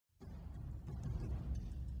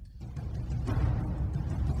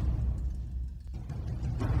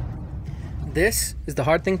This is the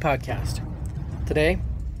Hard Thing Podcast. Today,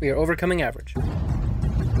 we are overcoming average.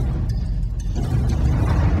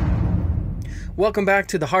 Welcome back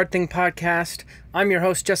to the Hard Thing Podcast. I'm your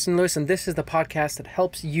host, Justin Lewis, and this is the podcast that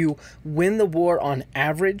helps you win the war on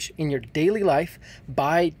average in your daily life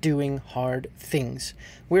by doing hard things.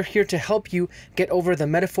 We're here to help you get over the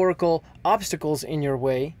metaphorical obstacles in your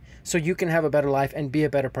way so you can have a better life and be a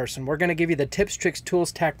better person. We're going to give you the tips, tricks,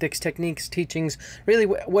 tools, tactics, techniques, teachings, really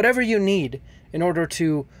whatever you need in order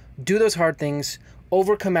to do those hard things,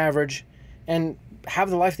 overcome average, and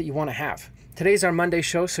have the life that you want to have. Today's our Monday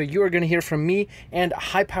show, so you are going to hear from me and a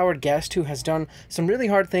high-powered guest who has done some really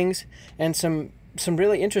hard things and some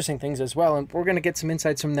really interesting things as well, and we're going to get some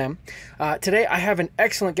insights from them. Today, I have an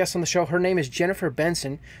excellent guest on the show. Her name is Jennifer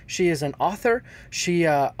Benson. She is an author. She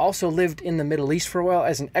also lived in the Middle East for a while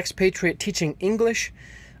as an expatriate teaching English.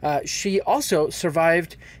 She also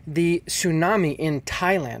survived the tsunami in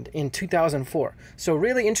Thailand in 2004. So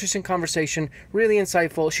really interesting conversation, really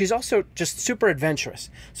insightful. She's also just super adventurous.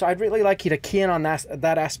 So I'd really like you to key in on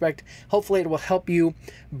that aspect. Hopefully it will help you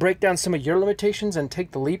break down some of your limitations and take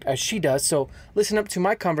the leap as she does. So listen up to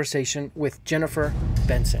my conversation with Jennifer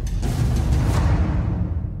Benson.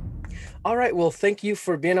 All right. Well, thank you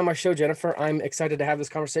for being on my show, Jennifer. I'm excited to have this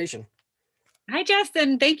conversation. Hi,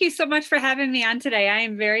 Justin. Thank you so much for having me on today. I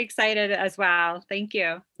am very excited as well. Thank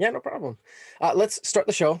you. Yeah, no problem. Let's start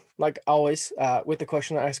the show, like always, with the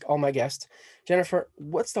question I ask all my guests. Jennifer,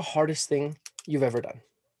 what's the hardest thing you've ever done?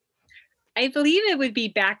 I believe it would be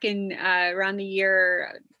back in around the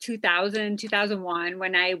year 2000, 2001,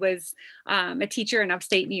 when I was a teacher in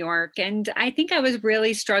upstate New York. And I think I was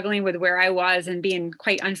really struggling with where I was and being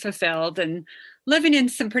quite unfulfilled and living in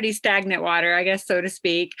some pretty stagnant water, I guess, so to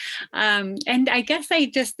speak. And I guess I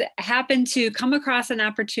just happened to come across an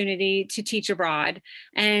opportunity to teach abroad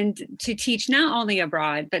and to teach not only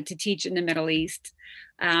abroad, but to teach in the Middle East,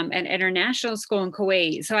 an international school in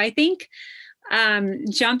Kuwait. So I think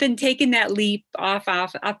taking that leap off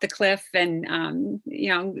the cliff and,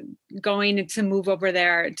 going to move over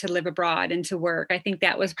there to live abroad and to work. I think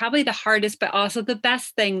that was probably the hardest, but also the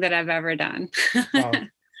best thing that I've ever done. Wow.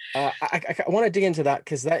 I want to dig into that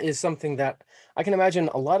because that is something that I can imagine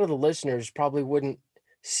a lot of the listeners probably wouldn't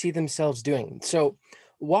see themselves doing. So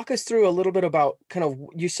walk us through a little bit about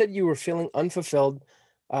you said you were feeling unfulfilled.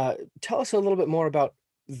 Tell us a little bit more about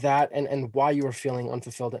that and why you were feeling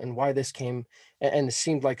unfulfilled and why this came and it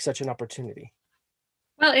seemed like such an opportunity.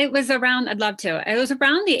 Well, it was around, I'd love to. It was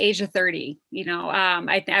around the age of 30.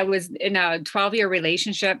 I was in a 12-year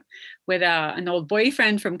relationship with an old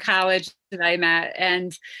boyfriend from college that I met,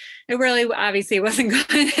 and it really obviously wasn't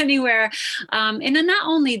going anywhere. And then not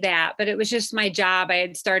only that, but it was just my job. I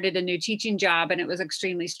had started a new teaching job and it was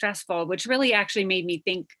extremely stressful, which really actually made me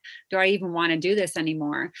think, do I even want to do this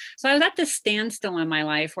anymore? So I was at this standstill in my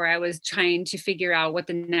life where I was trying to figure out what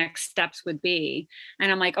the next steps would be.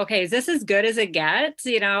 And I'm like, okay, is this as good as it gets?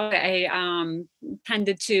 I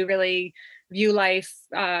tended to really view life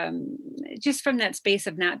just from that space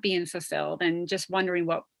of not being fulfilled and just wondering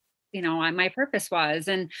what my purpose was.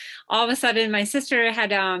 And all of a sudden my sister had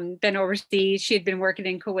been overseas. She had been working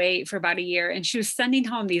in Kuwait for about a year, and she was sending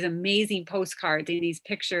home these amazing postcards and these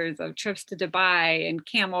pictures of trips to Dubai and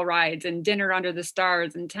camel rides and dinner under the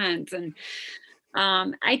stars and tents. And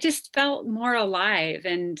I just felt more alive,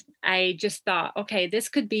 and I just thought, okay, this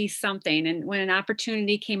could be something. And when an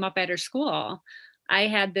opportunity came up at her school, I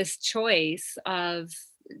had this choice of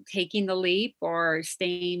taking the leap or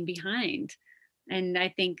staying behind. And I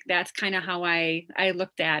think that's kind of how I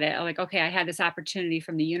looked at it. Like, okay, I had this opportunity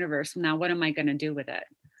from the universe. Now, what am I going to do with it?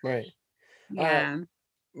 Right. Yeah.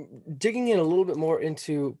 Digging in a little bit more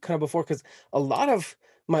into before, because a lot of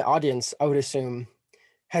my audience, I would assume,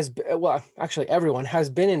 actually everyone has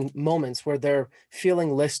been in moments where they're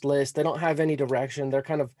feeling listless. They don't have any direction. They're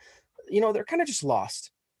kind of just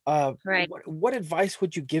lost. Right. What advice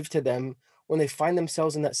would you give to them when they find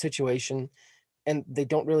themselves in that situation and they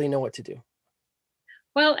don't really know what to do?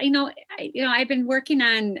 Well, I've been working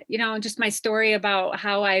on, just my story about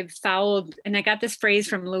how I've followed, and I got this phrase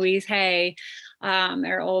from Louise Hay,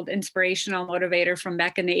 our old inspirational motivator from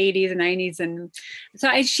back in the 80s and 90s. And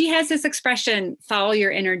so she has this expression, follow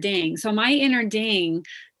your inner ding. So my inner ding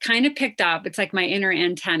kind of picked up, it's like my inner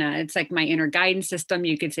antenna. It's like my inner guidance system.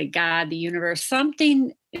 You could say God, the universe,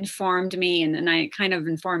 something informed me. And then I kind of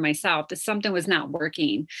informed myself that something was not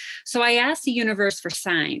working. So I asked the universe for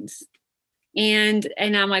signs. And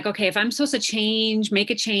I'm like, okay, if I'm supposed to make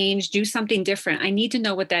a change, do something different, I need to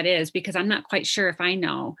know what that is, because I'm not quite sure if I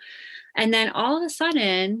know. And then all of a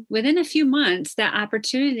sudden, within a few months, that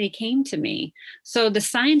opportunity came to me. So the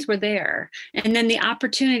signs were there. And then the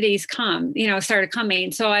opportunities started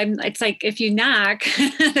coming. So it's like if you knock,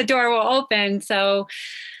 the door will open. So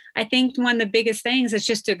I think one of the biggest things is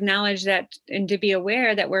just to acknowledge that and to be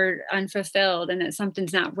aware that we're unfulfilled and that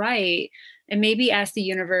something's not right. And maybe ask the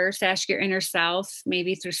universe, ask your inner self,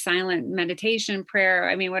 maybe through silent meditation, prayer.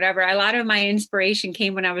 I mean, whatever. A lot of my inspiration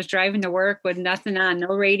came when I was driving to work with nothing on, no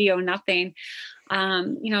radio, nothing.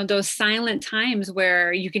 Those silent times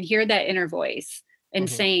where you can hear that inner voice and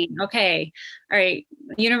saying, okay, all right,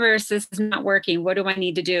 universe, this is not working. What do I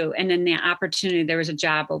need to do? And then the opportunity, there was a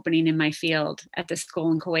job opening in my field at the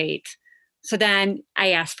school in Kuwait. So then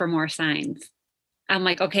I asked for more signs. I'm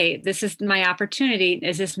like, okay, this is my opportunity.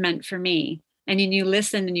 Is this meant for me? And then you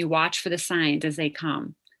listen and you watch for the signs as they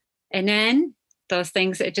come. And then those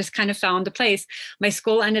things, it just kind of fell into place. My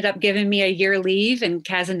school ended up giving me a year leave in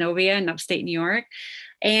Casanova in upstate New York.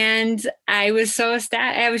 And I was so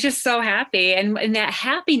ecstatic. I was just so happy. And that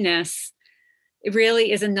happiness, it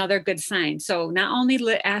really is another good sign. So not only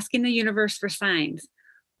asking the universe for signs,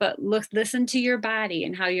 but listen to your body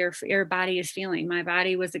and how your body is feeling. My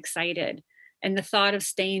body was excited. And the thought of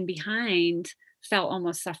staying behind felt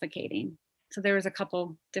almost suffocating. So there was a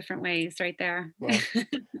couple different ways right there. Well,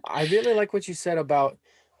 I really like what you said about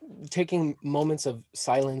taking moments of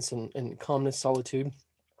silence and calmness, solitude.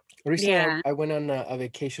 Recently, Yeah. I went on a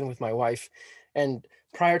vacation with my wife, and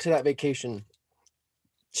prior to that vacation,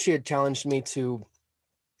 she had challenged me to,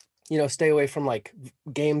 stay away from like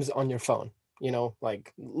games on your phone,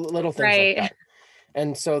 like little things like Right. that.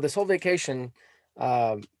 And so this whole vacation,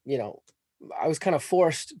 um, you know, I was kind of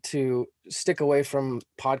forced to stick away from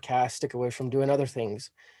podcasts, stick away from doing other things.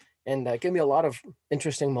 And it gave me a lot of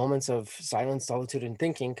interesting moments of silence, solitude, and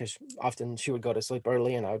thinking, because often she would go to sleep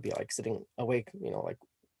early and I would be like sitting awake, like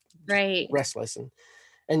Right. restless.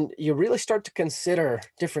 And you really start to consider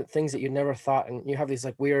different things that you never thought. And you have these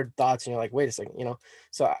like weird thoughts and you're like, wait a second,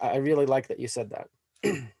 So I really like that you said that.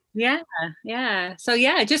 Yeah, yeah. So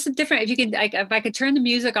yeah, just a different. If you could, like, if I could turn the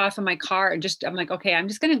music off in my car and I'm like, okay, I'm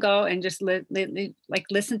just gonna go and just like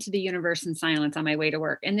listen to the universe in silence on my way to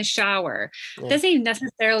work in the shower. It Yeah, doesn't even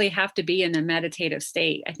necessarily have to be in a meditative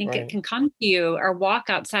state. I think it right. can come to you or walk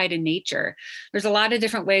outside in nature. There's a lot of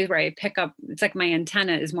different ways where I pick up. It's like my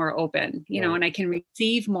antenna is more open, Right. and I can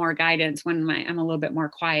receive more guidance when I'm a little bit more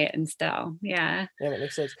quiet and still. Yeah. Yeah, that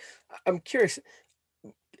makes sense. I'm curious,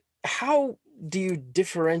 how do you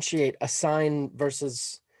differentiate a sign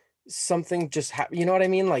versus something just you know what I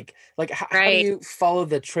mean? Like how do Right. you follow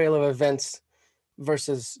the trail of events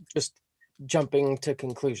versus just jumping to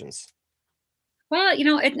conclusions? Well,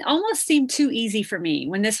 it almost seemed too easy for me.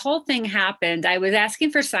 When this whole thing happened, I was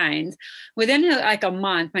asking for signs. Within like a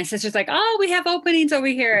month, my sister's like, oh, we have openings over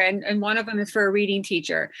here. And one of them is for a reading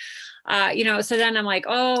teacher. So then I'm like,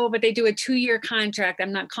 oh, but they do a 2-year contract.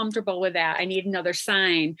 I'm not comfortable with that. I need another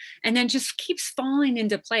sign. And then just keeps falling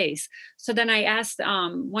into place. So then I asked,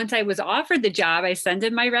 once I was offered the job, I sent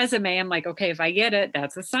in my resume. I'm like, okay, if I get it,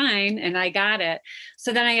 that's a sign. And I got it.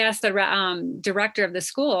 So then I asked the director of the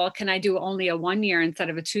school, can I do only a 1-year instead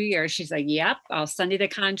of a 2-year? She's like, yep, I'll send you the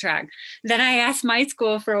contract. Then I asked my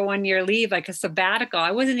school for a 1-year leave, like a sabbatical.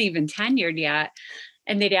 I wasn't even tenured yet.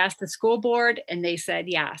 And they'd ask the school board and they said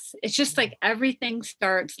yes. It's just like everything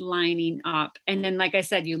starts lining up. And then, like I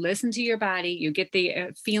said, you listen to your body, you get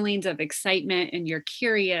the feelings of excitement and you're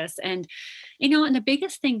curious. And the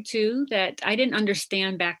biggest thing too that I didn't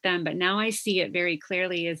understand back then, but now I see it very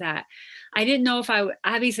clearly is that I didn't know if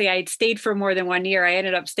obviously I'd stayed for more than 1 year. I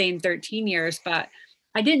ended up staying 13 years, but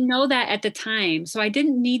I didn't know that at the time. So I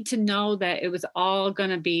didn't need to know that it was all going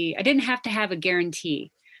to be, I didn't have to have a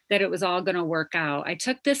guarantee that it was all going to work out. I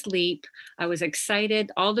took this leap. I was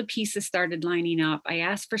excited. All the pieces started lining up. I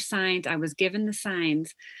asked for signs. I was given the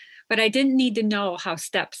signs, but I didn't need to know how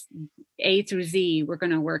steps A through Z were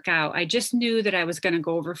going to work out. I just knew that I was going to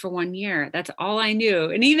go over for 1 year. That's all I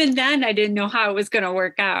knew. And even then I didn't know how it was going to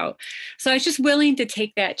work out. So I was just willing to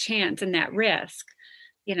take that chance and that risk.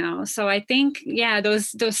 So I think, yeah,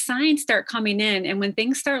 those signs start coming in, and when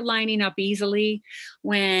things start lining up easily,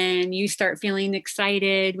 when you start feeling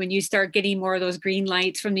excited, when you start getting more of those green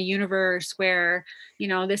lights from the universe where,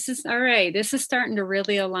 this is all right, this is starting to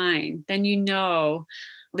really align, then at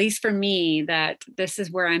least for me, that this is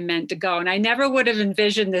where I'm meant to go. And I never would have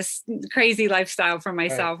envisioned this crazy lifestyle for Right.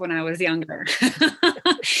 myself when I was younger.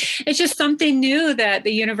 It's just something new that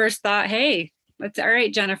the universe thought, hey, it's all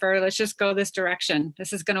right, Jennifer, let's just go this direction.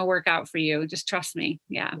 This is going to work out for you. Just trust me.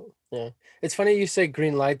 Yeah. Yeah. It's funny you say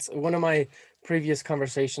green lights. One of my previous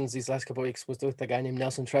conversations these last couple of weeks was with a guy named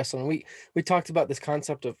Nelson Tressel, and we talked about this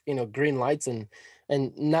concept of, you know, green lights, and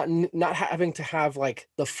not having to have like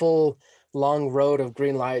the full long road of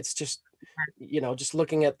green lights, just, you know, just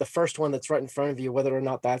looking at the first one that's right in front of you, whether or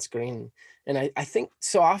not that's green. And I think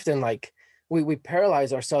so often, like, we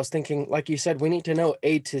paralyze ourselves thinking, like you said, we need to know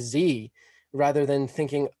A to Z, rather than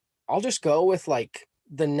thinking, I'll just go with like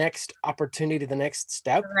the next opportunity, the next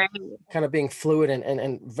step, Right. kind of being fluid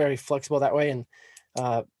and very flexible that way.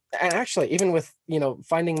 Uh and actually, even with, you know,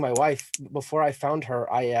 finding my wife, before I found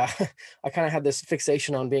her, I kind of had this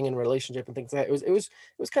fixation on being in a relationship and things like that. It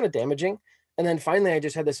was kind of damaging. And then finally I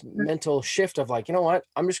just had this mental shift of like, you know what,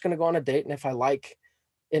 I'm just going to go on a date, and if I like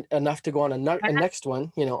it enough to go on a next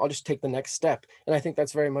one, you know, I'll just take the next step. And I think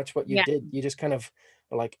that's very much what you Yeah. did. You just kind of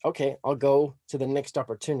were like, okay, I'll go to the next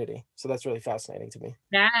opportunity. So that's really fascinating to me.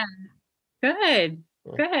 Yeah. Good.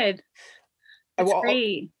 Yeah. Good. That's Well,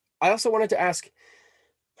 great. I also wanted to ask,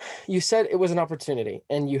 you said it was an opportunity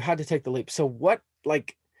and you had to take the leap. So what,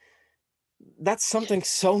 like, that's something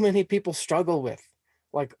so many people struggle with.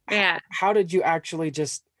 Like, Yeah. how did you actually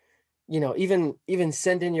just, you know, even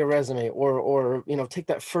send in your resume, or, you know, take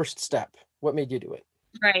that first step? What made you do it?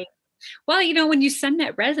 Right. Well, when you send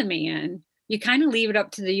that resume in, you kind of leave it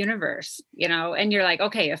up to the universe, and you're like,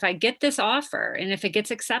 okay, if I get this offer and if it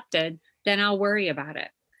gets accepted, then I'll worry about it.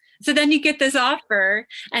 So then you get this offer,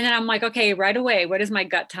 and then I'm like, okay, right away, what does my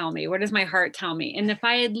gut tell me? What does my heart tell me? And if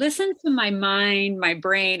I had listened to my mind, my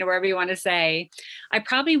brain, or whatever you want to say, I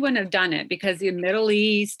probably wouldn't have done it, because the Middle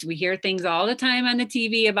East, we hear things all the time on the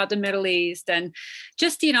TV about the Middle East. And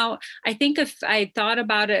just, I think if I thought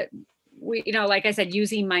about it, like I said,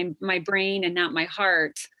 using my brain and not my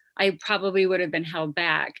heart, I probably would have been held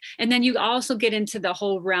back. And then you also get into the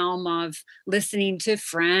whole realm of listening to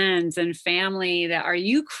friends and family that, are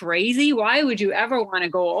you crazy? Why would you ever want to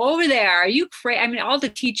go over there? Are you crazy? I mean, all the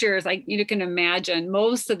teachers, like you can imagine,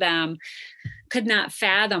 most of them could not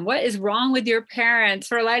fathom, what is wrong with your parents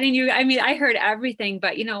for letting you. I mean, I heard everything,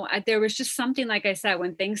 but there was just something, like I said,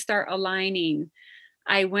 when things start aligning,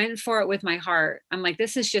 I went for it with my heart. I'm like,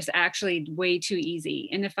 this is just actually way too easy.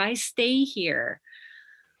 And if I stay here,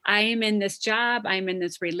 I am in this job, I'm in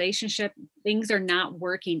this relationship, things are not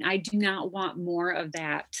working. I do not want more of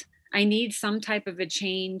that. I need some type of a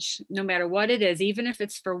change, no matter what it is, even if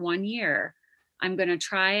it's for 1 year. I'm going to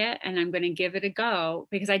try it and I'm going to give it a go,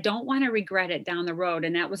 because I don't want to regret it down the road.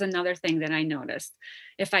 And that was another thing that I noticed.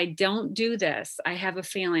 If I don't do this, I have a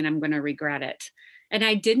feeling I'm going to regret it. And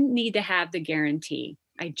I didn't need to have the guarantee.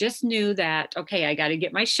 I just knew that, okay, I got to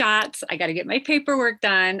get my shots. I got to get my paperwork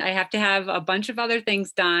done. I have to have a bunch of other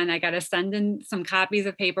things done. I got to send in some copies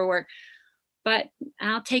of paperwork, but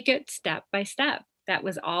I'll take it step by step. That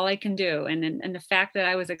was all I can do. And the fact that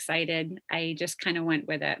I was excited, I just kind of went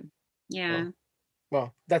with it. Yeah.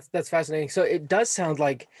 Well, well, that's fascinating. So it does sound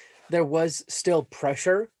like there was still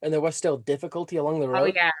pressure and there was still difficulty along the Oh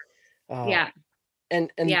road. yeah. Uh, Yeah.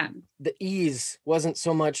 and Yeah. the ease wasn't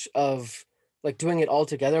so much of like doing it all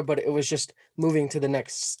together, but it was just moving to the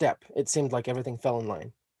next step. It seemed like everything fell in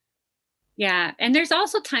line. Yeah. And there's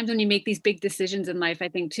also times when you make these big decisions in life, I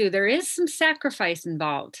think too, there is some sacrifice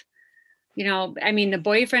involved. I mean, the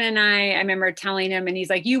boyfriend and I remember telling him, and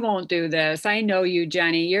he's like, you won't do this. I know you,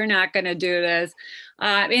 Jenny, you're not going to do this.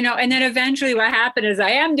 And then eventually what happened is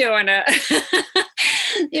I am doing it.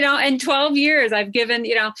 In 12 years I've given,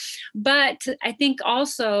 but I think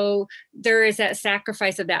also there is that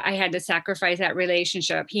sacrifice of that. I had to sacrifice that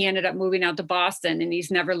relationship. He ended up moving out to Boston and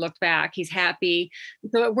he's never looked back. He's happy.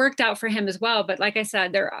 So it worked out for him as well. But like I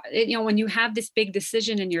said, when you have this big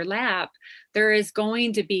decision in your lap, there is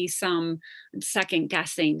going to be some second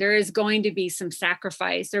guessing. There is going to be some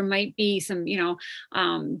sacrifice. There might be some,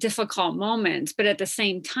 difficult moments. But at the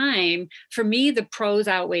same time, for me, the pros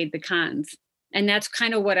outweighed the cons. And that's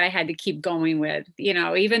kind of what I had to keep going with.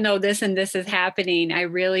 Even though this and this is happening, I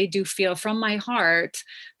really do feel from my heart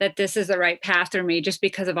that this is the right path for me, just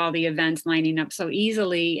because of all the events lining up so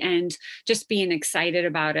easily and just being excited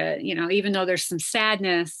about it. Even though there's some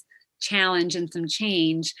sadness, challenge, and some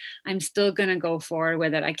change, I'm still going to go forward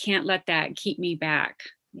with it. I can't let that keep me back.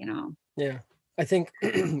 Yeah. I think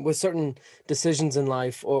with certain decisions in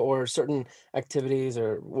life, or certain activities,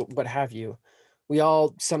 or what have you, we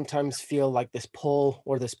all sometimes feel like this pull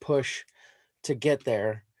or this push to get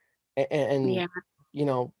there. And, Yeah. you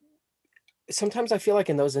know, sometimes I feel like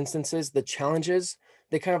in those instances, the challenges,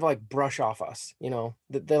 they kind of like brush off us,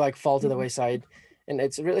 they like fall to the Mhm. wayside. And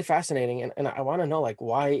it's really fascinating. And I want to know, like,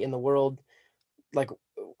 why in the world, like,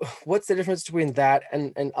 what's the difference between that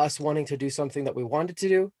and us wanting to do something that we wanted to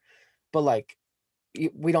do, but like,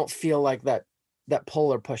 we don't feel like that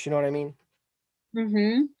pull or push, you know what I mean?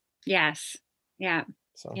 Mm-hmm. Yes. Yeah.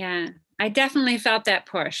 So, Yeah. I definitely felt that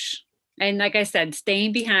push. And like I said,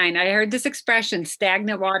 staying behind. I heard this expression,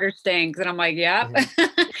 stagnant water stinks. And I'm like, yep.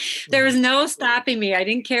 mhm, There mhm, was no stopping me. I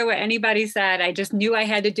didn't care what anybody said. I just knew I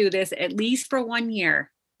had to do this at least for 1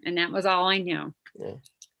 year. And that was all I knew. yeah,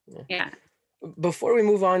 yeah. Yeah. Before we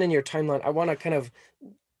move on in your timeline, I want to kind of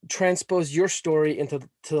transpose your story into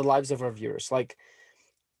to the lives of our viewers. Like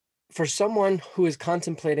for someone who is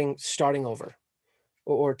contemplating starting over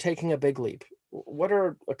or taking a big leap, what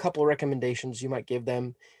are a couple recommendations you might give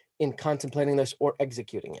them in contemplating this or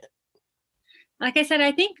executing it? Like I said,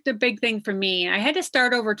 I think the big thing for me, I had to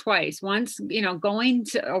start over twice. Once, going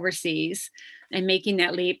to overseas and making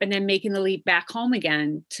that leap, and then making the leap back home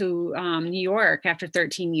again to New York after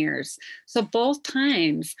 13 years. So both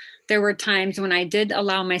times, there were times when I did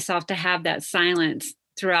allow myself to have that silence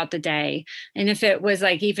throughout the day. And if it was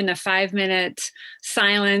like even a 5 minute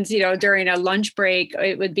silence, during a lunch break,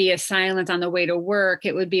 it would be a silence on the way to work.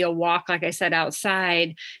 It would be a walk, like I said,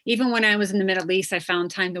 outside. Even when I was in the Middle East, I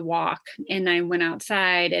found time to walk, and I went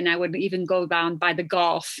outside, and I would even go down by the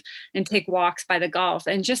Gulf and take walks by the Gulf,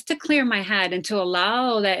 and just to clear my head and to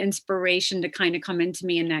allow that inspiration to kind of come into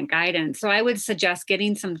me and that guidance. So I would suggest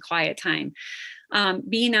getting some quiet time.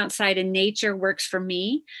 Being outside in nature works for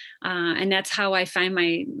me, and that's how I find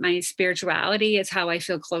my spirituality. It's how I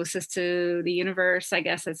feel closest to the universe, I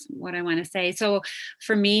guess that's what I want to say. So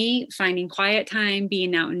for me, finding quiet time,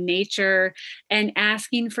 being out in nature, and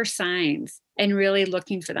asking for signs and really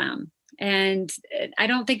looking for them. And I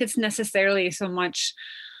don't think it's necessarily so much,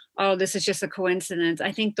 oh, this is just a coincidence.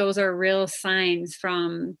 I think those are real signs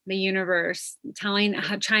from the universe trying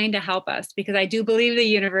to help us, because I do believe the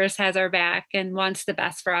universe has our back and wants the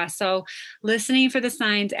best for us. So listening for the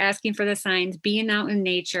signs, asking for the signs, being out in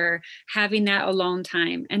nature, having that alone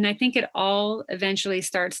time. And I think it all eventually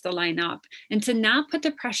starts to line up, and to not put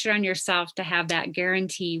the pressure on yourself to have that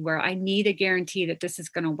guarantee where I need a guarantee that this is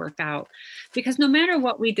going to work out. Because no matter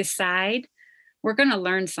what we decide, we're going to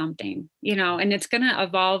learn something, and it's going to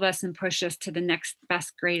evolve us and push us to the next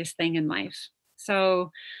best, greatest thing in life. So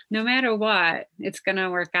no matter what, it's going to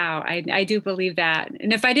work out. I do believe that.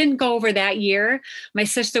 And if I didn't go over that year, my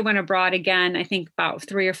sister went abroad again, I think about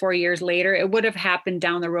 3 or 4 years later. It would have happened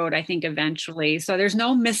down the road, I think, eventually. So there's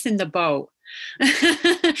no missing the boat.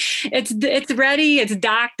 It's ready, it's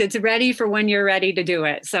docked, it's ready for when you're ready to do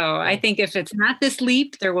it. So I Yeah. think if it's not this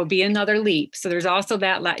leap, there will be another leap. So there's also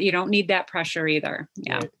that you don't need that pressure either.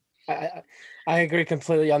 Yeah. Right. I agree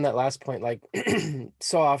completely on that last point. Like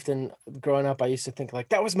so often growing up, I used to think like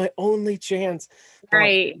that was my only chance, but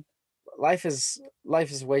Right. life is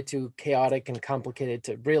way too chaotic and complicated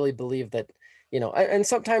to really believe that, and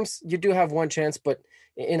sometimes you do have one chance, but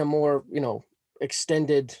in a more,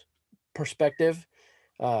 extended perspective,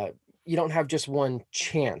 uh, you don't have just one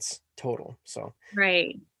chance total. So,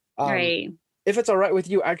 Right. um, Right. if it's all right with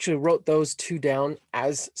you, I actually wrote those two down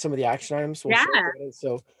as some of the action items we'll Yeah. share today.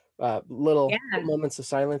 So, little Yeah. moments of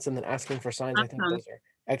silence and then asking for signs. I think Awesome. those are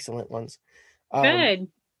excellent ones. Um,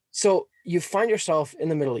 Good. so you find yourself in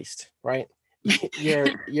the Middle East, right?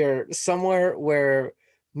 You're somewhere where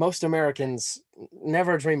most Americans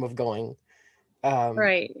never dream of going.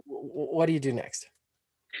 Right. What do you do next?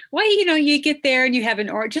 Well, you get there and you have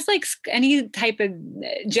just like any type of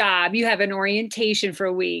job, you have an orientation for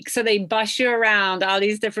a week. So they bus you around all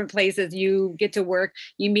these different places. You get to work.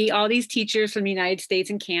 You meet all these teachers from the United States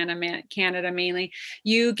and Canada mainly.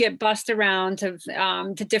 You get bussed around to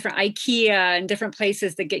different IKEA and different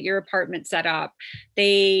places to get your apartment set up.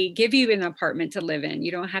 They give you an apartment to live in.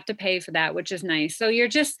 You don't have to pay for that, which is nice. So you're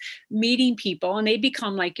just meeting people, and they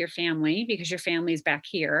become like your family because your family's back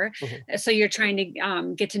here. Mhm. So you're trying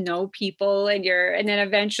to get to know people, and then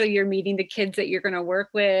eventually you're meeting the kids that you're going to work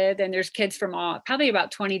with, and there's kids from probably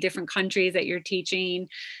about 20 different countries that you're teaching.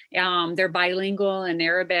 They're bilingual in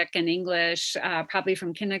Arabic and English, probably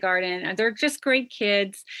from kindergarten, and they're just great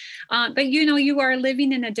kids. But you are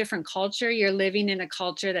living in a different culture. You're living in a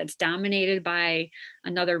culture that's dominated by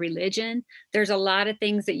another religion. There's a lot of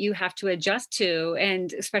things that you have to adjust to,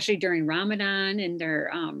 and especially during Ramadan and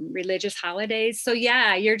their religious holidays. So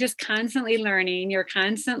yeah, you're just constantly learning. You're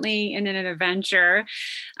constantly in an adventure,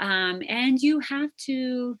 and you have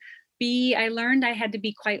to I learned I had to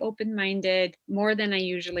be quite open-minded, more than I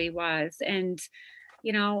usually was. And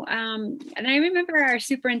And I remember our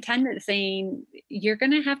superintendent saying, you're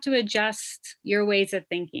going to have to adjust your ways of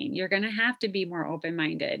thinking. You're going to have to be more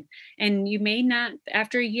open-minded. And you may not,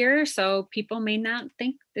 after a year or so, people may not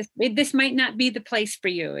think this might not be the place for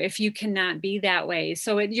you if you cannot be that way.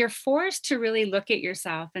 So you're forced to really look at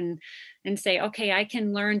yourself and say, okay, I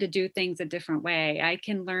can learn to do things a different way. I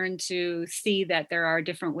can learn to see that there are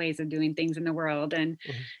different ways of doing things in the world, and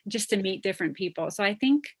Mhm. just to meet different people. So I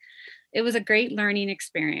think it was a great learning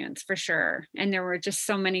experience for sure. And there were just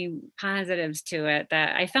so many positives to it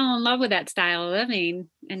that I fell in love with that style of living,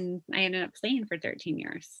 and I ended up staying for 13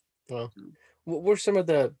 years. Well, So, what were some of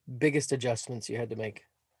the biggest adjustments you had to make?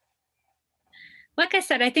 like I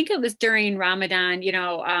said, I think it was during Ramadan,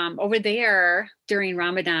 over there during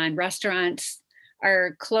Ramadan, restaurants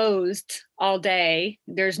are closed all day.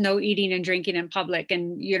 There's no eating and drinking in public.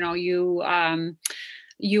 And,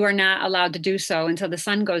 you are not allowed to do so until the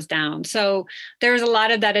sun goes down. So there's a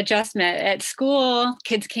lot of that adjustment. At school,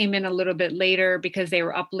 kids came in a little bit later because they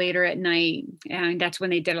were up later at night. And that's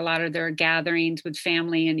when they did a lot of their gatherings with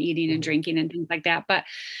family and eating and Mhm. drinking and things like that. But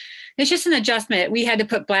it's just an adjustment. We had to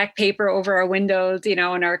put black paper over our windows, in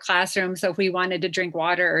our classroom. So if we wanted to drink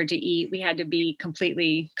water or to eat, we had to be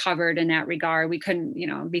completely covered in that regard. We couldn't,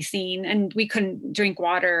 be seen, and we couldn't drink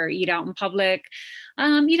water or eat out in public.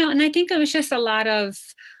 And I think it was just a lot of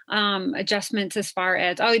adjustments as far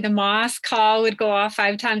as, the mosque call would go off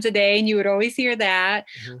 5 times a day and you would always hear that.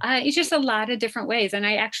 Mhm. It's just a lot of different ways. And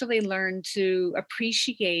I actually learned to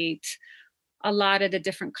appreciate a lot of the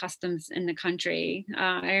different customs in the country.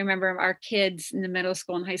 I remember our kids in the middle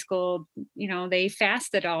school and high school, they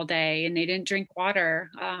fasted all day and they didn't drink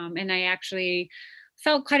water. And I actually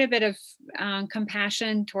felt quite a bit of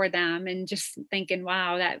compassion toward them, and just thinking,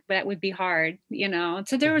 wow, that would be hard.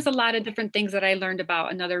 So there was Mhm. a lot of different things that I learned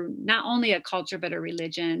about another, not only a culture, but a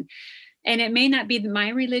religion. And it may not be my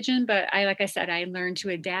religion, but like I said, I learned to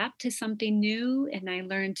adapt to something new, and I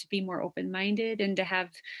learned to be more open-minded and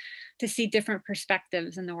to see different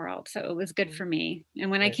perspectives in the world. So it was good Mhm. for me. And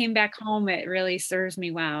when I Right, came back home, it really serves me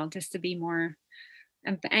well just to be more,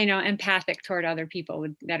 empathic toward other people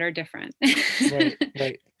that are different. right,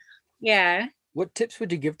 right. Yeah. What tips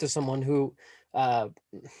would you give to someone who, uh,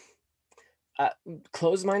 uh,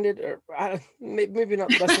 closed-minded, or maybe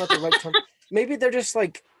not? That's not the right term. Maybe they're just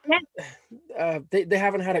like, Yeah. they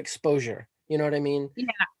haven't had exposure. You know what I mean? Yeah.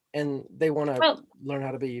 And they want to Well, learn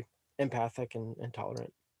how to be empathic and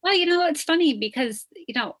tolerant. it's funny because,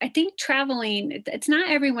 I think traveling, it's not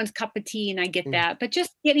everyone's cup of tea, and I get Mm. that, but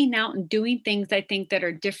just getting out and doing things I think that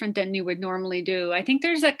are different than you would normally do. I think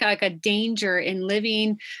there's like a danger in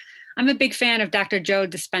living. I'm a big fan of Dr. Joe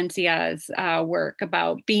Dispenza's work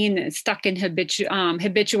about being stuck in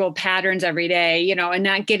habitual patterns every day, and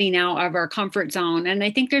not getting out of our comfort zone. And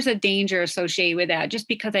I think there's a danger associated with that, just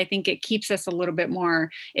because I think it keeps us a little bit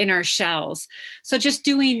more in our shells. So just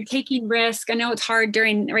taking risk. I know it's hard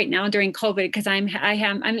right now during COVID, because I'm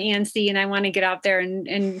antsy and I want to get out there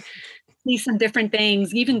and see some different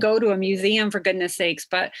things, even Mhm. go to a museum, for goodness sakes.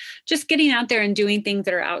 But just getting out there and doing things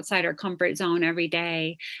that are outside our comfort zone every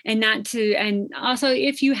day. And also,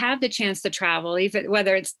 if you have the chance to travel, even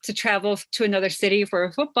whether it's to travel to another city for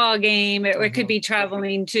a football game, it could Mhm. be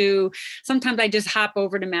traveling to, sometimes I just hop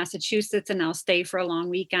over to Massachusetts and I'll stay for a long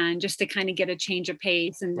weekend just to kind of get a change of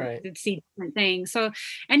pace and Right. to see different things. So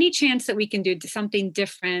any chance that we can do something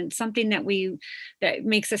different, something that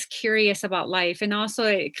makes us curious about life. And also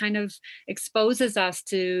it kind of exposes us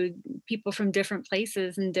to people from different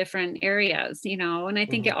places and different areas, and I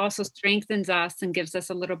think it Mhm. also strengthens us and gives us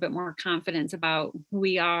a little bit more confidence about who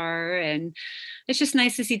we are. And it's just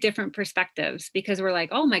nice to see different perspectives, because we're like,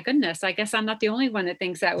 oh my goodness, I guess I'm not the only one that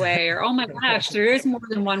thinks that way. Or, oh my gosh, there is more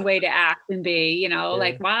than one way to act and be, Yeah.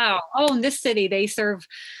 like, wow, oh, in this city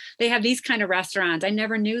they have these kind of restaurants. I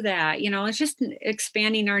never knew that. It's just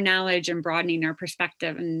expanding our knowledge and broadening our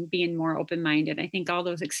perspective and being more open-minded. I think all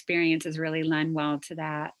those experiences really lend well to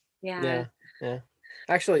that. Yeah. Yeah. Yeah.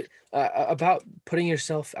 Actually, about putting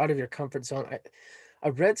yourself out of your comfort zone, I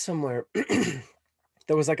read somewhere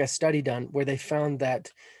there was like a study done where they found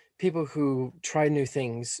that people who try new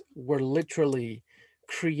things were literally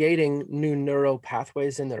creating new neural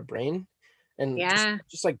pathways in their brain. And Yeah.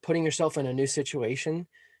 just like putting yourself in a new situation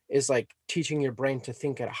is like teaching your brain to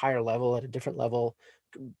think at a higher level, at a different level,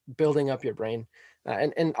 building up your brain.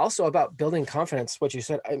 And also about building confidence, what you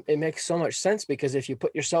said, it makes so much sense, because if you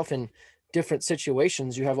put yourself in different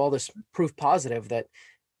situations, you have all this proof positive that,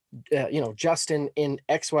 Justin in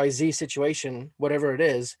XYZ situation, whatever it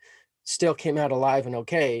is, still came out alive and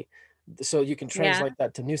okay. So you can Yeah. translate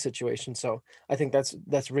that to new situations. So I think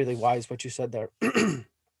that's really wise what you said there.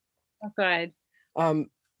 Oh, good. Um,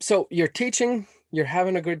 so you're teaching, you're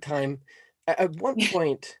having a good time. At what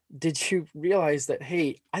point did you realize that,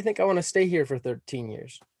 hey, I think I want to stay here for 13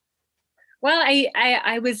 years? Well,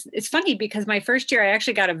 I was, it's funny because my first year I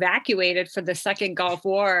actually got evacuated for the second Gulf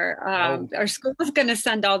War. Oh. Our school was going to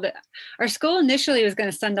send our school initially was going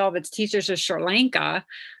to send all of its teachers to Sri Lanka.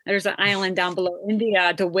 There's an island down below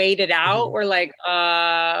India to wait it out. Mhm. We're like,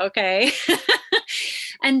 okay.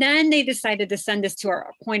 And then they decided to send us to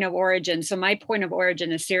our point of origin. So my point of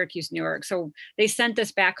origin is Syracuse, New York. So they sent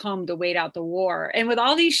us back home to wait out the war. And with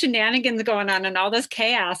all these shenanigans going on and all this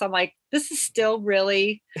chaos, I'm like, this is still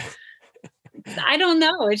really, I don't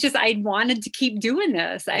know. It's just I wanted to keep doing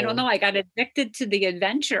this. I don't Yeah. know. I got addicted to the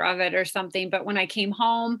adventure of it or something. But when I came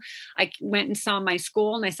home, I went and saw my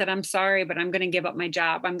school and I said, I'm sorry, but I'm going to give up my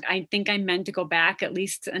job. I think I'm meant to go back at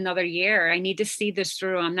least another year. I need to see this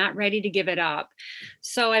through. I'm not ready to give it up.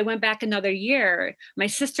 So I went back another year. My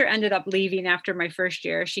sister ended up leaving after my first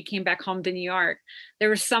year. She came back home to New York. There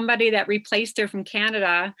was somebody that replaced her from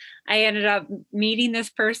Canada. I ended up meeting this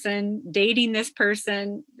person, dating this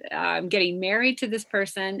person, getting married to this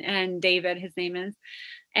person, and David, his name is.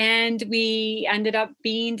 And we ended up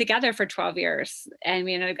being together for 12 years. And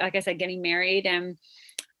we ended up, like I said, getting married.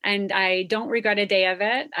 And I don't regret a day of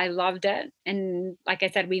it. I loved it. And like I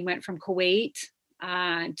said, we went from Kuwait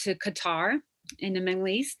to Qatar in the Middle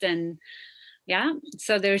East. And yeah,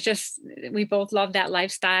 so there's just, we both loved that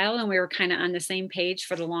lifestyle and we were kind of on the same page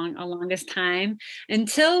for the longest time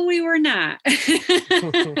until we were not.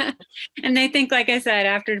 And I think, like I said,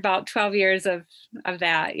 after about 12 years of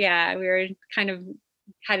that, yeah, we were kind of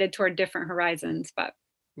headed toward different horizons,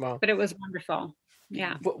 Wow. but it was wonderful.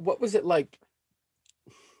 Yeah. What was it like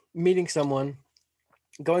meeting someone,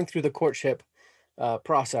 going through the courtship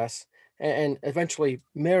process, and eventually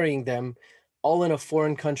marrying them, all in a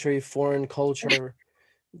foreign country, foreign culture,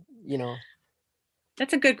 you know?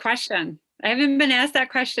 That's a good question. I haven't been asked that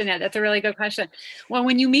question yet. That's a really good question. Well,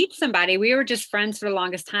 when you meet somebody, we were just friends for the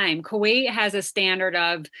longest time. Kuwait has a standard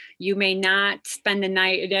of you may not spend the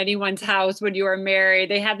night at anyone's house when you are married.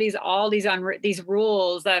 They have these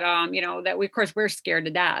rules that that we, of course, we're scared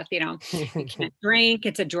to death. You can't drink.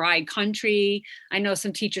 It's a dry country. I know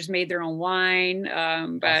some teachers made their own wine,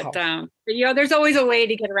 Wow. there's always a way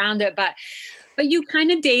to get around it. But you kind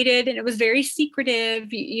of dated and it was very secretive.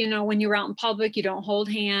 When you were out in public, you don't hold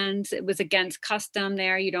hands. It was against custom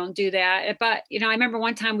there. You don't do that. But, I remember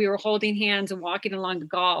one time we were holding hands and walking along the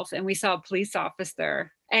Gulf and we saw a police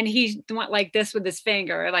officer and he went like this with his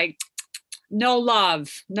finger, like, no love,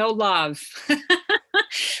 no love.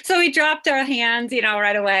 So we dropped our hands,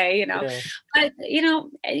 right away, Yeah. but,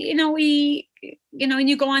 we, and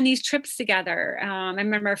you go on these trips together. I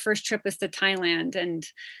remember our first trip was to Thailand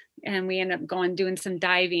and we end up doing some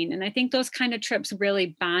diving. And I think those kind of trips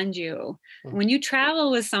really bond you. Mm. When you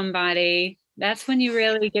travel with somebody, that's when you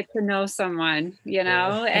really get to know someone,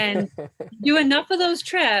 Yeah. and do enough of those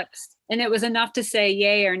trips. And it was enough to say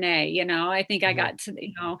yay or nay. I think I Mhm. got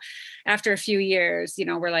to, after a few years,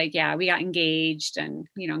 we're like, yeah, we got engaged and,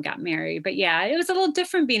 got married. But yeah, it was a little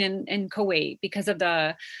different being in Kuwait because of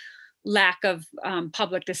the lack of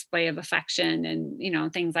public display of affection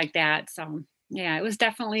and, things like that. So yeah, it was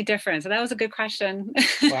definitely different. So that was a good question.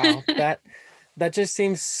 Wow. That just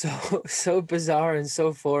seems so so bizarre and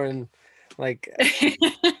so foreign. Like,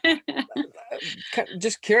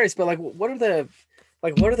 just curious, but like, what are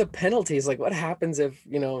the penalties? Like, what happens if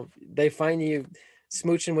they find you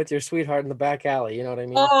smooching with your sweetheart in the back alley? You know what I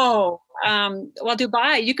mean? Oh, well,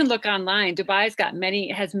 Dubai, you can look online.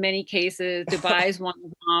 Has many cases. Dubai's one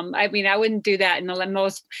of them. I mean, I wouldn't do that in the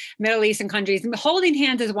most Middle Eastern countries. Holding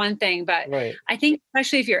hands is one thing, but Right. I think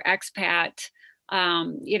especially if you're expat,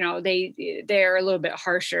 they're a little bit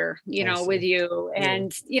harsher, I with see. you. Yeah.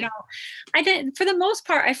 And, I didn't, for the most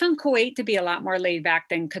part, I found Kuwait to be a lot more laid back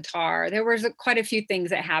than Qatar. There was quite a few things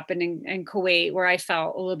that happened in Kuwait where I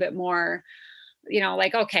felt a little bit more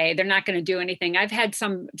like, okay, they're not going to do anything. I've had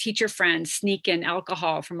some teacher friends sneak in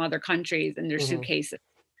alcohol from other countries in their Hmm. suitcases,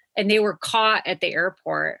 and they were caught at the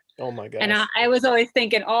airport. Oh my And gosh. I was always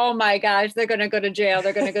thinking, oh my gosh, they're going to go to jail.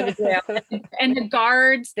 They're going to go to jail. And the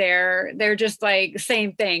guards there, they're just like,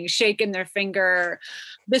 same thing, shaking their finger.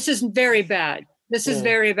 This is very bad. This is Yeah.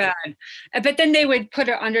 very bad. But then they would put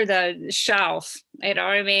it under the shelf, you know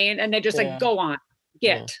what I mean? And they just like, Yeah. go on,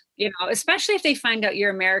 Yeah. especially if they find out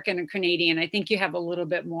you're American or Canadian. I think you have a little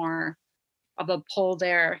bit more of a pull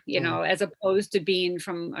there, Mm-hmm. as opposed to being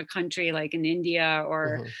from a country like in India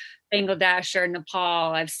or Mm-hmm. Bangladesh or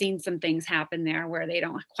Nepal. I've seen some things happen there where they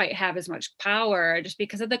don't quite have as much power just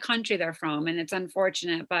because of the country they're from. And it's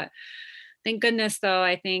unfortunate, but thank goodness though,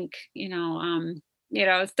 I think,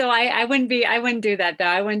 still I wouldn't do that though.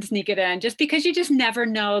 I wouldn't sneak it in just because you just never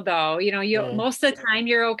know though. Most of the time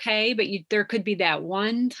you're okay, but there could be that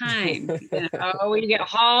one time, where you get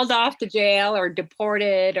hauled off to jail or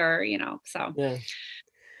deported or, so. Yeah.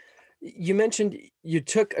 You mentioned you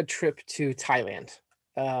took a trip to Thailand.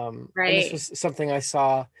 And this Right. was something I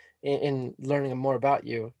saw in learning more about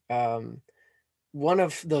you. One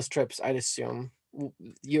of those trips, I'd assume,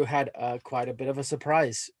 you had quite a bit of a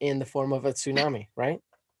surprise in the form of a tsunami, right?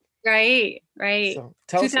 Right. Right. So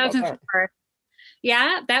tell us about that. 2004.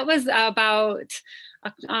 Yeah, that was about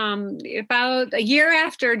a year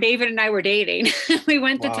after David and I were dating. We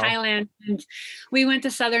went to Wow. Thailand, and we went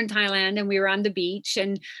to southern Thailand, and we were on the beach,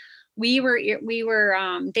 and we were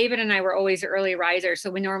David and I were always early risers, so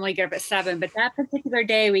we normally get up at 7, but that particular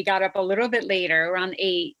day we got up a little bit later, around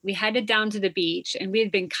 8. We headed down to the beach, and we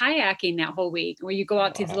had been kayaking that whole week, where you go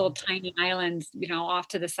out to these little tiny islands, off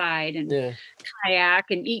to the side, and kayak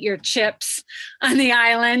and eat your chips on the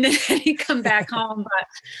island, and then you come back home.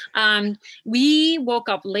 But we woke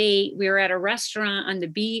up late. We were at a restaurant on the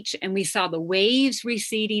beach, and we saw the waves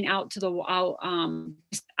receding out to the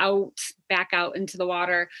back out into the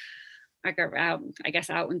water. I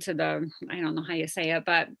guess out into the, I don't know how you say it,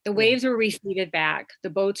 but the waves were receded back.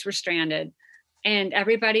 The boats were stranded, and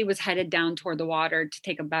everybody was headed down toward the water to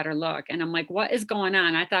take a better look. And I'm like, what is going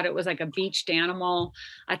on? I thought it was like a beached animal.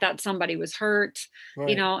 I thought somebody was hurt,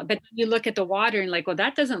 but you look at the water and like, well,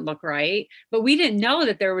 that doesn't look right. But we didn't know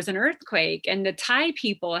that there was an earthquake, and the Thai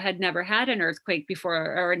people had never had an earthquake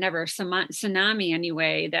before, or never tsunami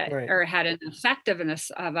anyway, or had an effect of an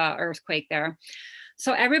earthquake there.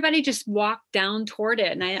 So everybody just walked down toward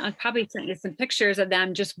it. And I probably sent you some pictures of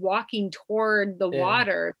them just walking toward the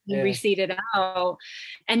water and receded out.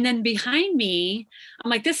 And then behind me, I'm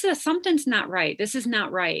like, something's not right. This is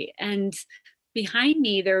not right. And behind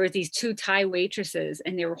me, there were these 2 Thai waitresses,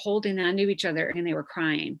 and they were holding on to each other, and they were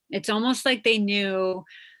crying. It's almost like they knew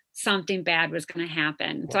something bad was going to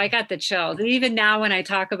happen. So I got the chills. And even now when I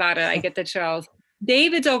talk about it, I get the chills.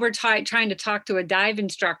 David's over trying to talk to a dive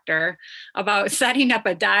instructor about setting up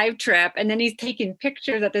a dive trip, and then he's taking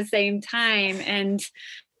pictures at the same time. And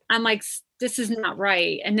I'm like, this is not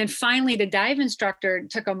right. And then finally the dive instructor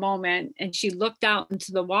took a moment, and she looked out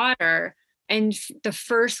into the water, and the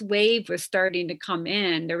first wave was starting to come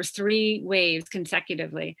in. There was 3 waves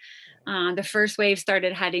consecutively. The first wave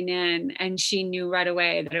started heading in, and she knew right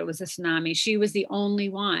away that it was a tsunami. She was the only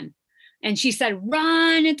one. And she said,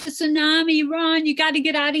 run, it's a tsunami, run, you got to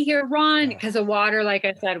get out of here, run. Because the water, like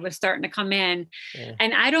I said, was starting to come in.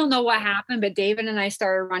 And I don't know what happened, but David and I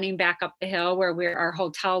started running back up the hill where our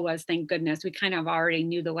hotel was, thank goodness. We kind of already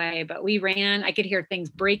knew the way, but we ran. I could hear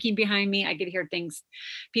things breaking behind me. I could hear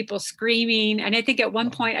people screaming. And I think at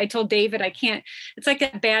one point I told David, it's like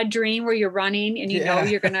a bad dream where you're running and you're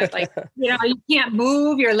going to you can't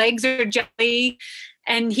move, your legs are jelly.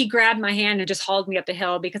 And he grabbed my hand and just hauled me up the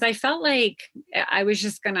hill, because I felt like it was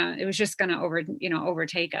just gonna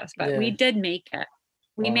overtake us. But we did make it.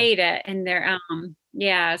 We made it. And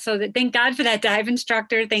so thank God for that dive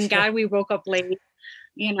instructor. Thank God we woke up late,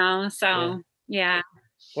 so yeah.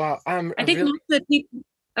 Wow. I think most of the people,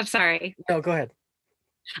 I'm sorry. No, go ahead.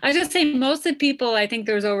 I was just saying, most of the people, I think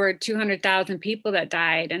there was over 200,000 people that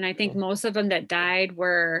died. And I think most of them that died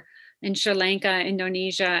were in Sri Lanka,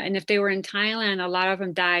 Indonesia. And if they were in Thailand, a lot of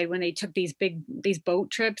them died when they took these boat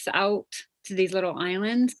trips out to these little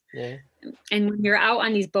islands. And when you're out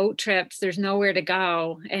on these boat trips, there's nowhere to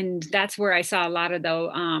go. And that's where I saw a lot of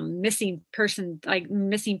the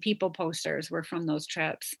missing people posters were from those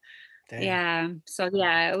trips. Damn. Yeah. So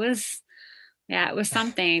it was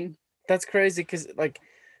something. That's crazy. 'Cause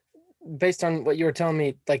based on what you were telling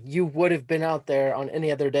me, you would have been out there on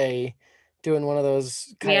any other day doing one of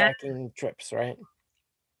those kayaking trips, right?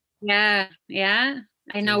 Yeah.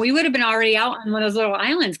 I know. We would have been already out on one of those little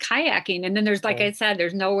islands kayaking. And then there's, like I said,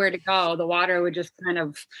 there's nowhere to go. The water would just kind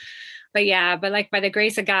of, but by the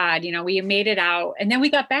grace of God, we made it out. And then we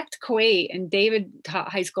got back to Kuwait, and David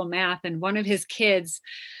taught high school math, and one of his kids,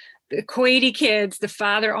 the Kuwaiti kids, the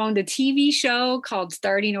father owned a TV show called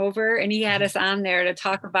Starting Over, and he had us on there to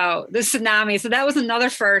talk about the tsunami. So that was another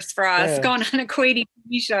first for us, going on a Kuwaiti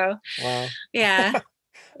TV show. Wow. Yeah.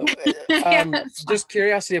 Just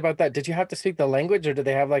curiosity about that. Did you have to speak the language, or did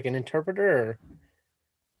they have an interpreter?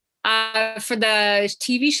 For the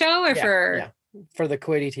TV show, or for the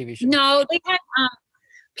Kuwaiti TV show? No, they had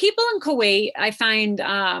people in Kuwait, I find,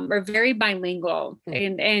 are very bilingual.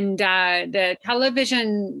 And the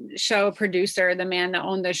television show producer, the man that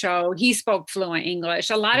owned the show, he spoke fluent English.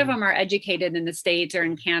 A lot of them are educated in the States or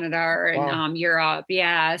in Canada or in Europe.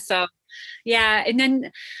 Yeah. So Yeah. And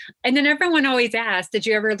then everyone always asks, did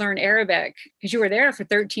you ever learn Arabic? Because you were there for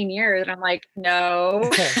 13 years. And I'm like, no.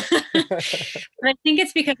 But I think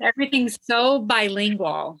it's because everything's so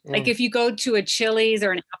bilingual. Like Mm, if you go to a Chili's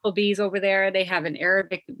or an Applebee's over there, they have an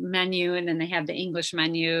Arabic menu and then they have the English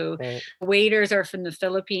menu. right. Waiters are from the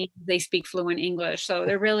Philippines. They speak fluent English. So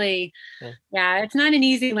they're really, Yeah. yeah, it's not an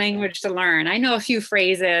easy language to learn. I know a few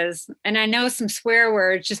phrases and I know some swear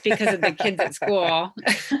words just because of the kids at school.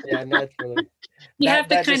 Yeah, naturally. You have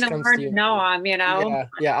to That kind just of comes to learn to you. know them, you know? Yeah,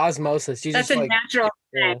 yeah, osmosis. You That's just a like, natural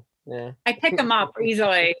yeah, thing. yeah. I pick them up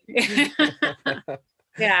easily.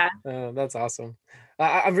 Yeah. That's awesome.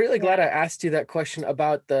 I'm really glad Yeah. I asked you that question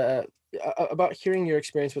about the about hearing your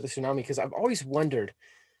experience with the tsunami, because I've always wondered,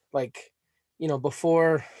 like,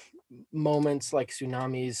 before moments like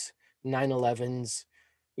tsunamis, 9/11s,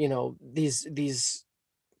 these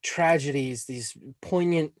tragedies, these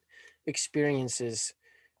poignant experiences,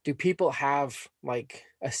 do people have like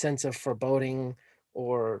a sense of foreboding,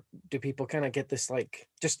 or do people kind of get this like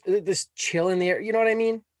just this chill in the air? You know what I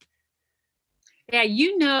mean? Yeah,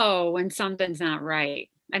 you know when something's not right.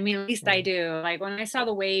 I mean, at least I Mm, do. Like when I saw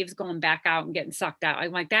the waves going back out and getting sucked out,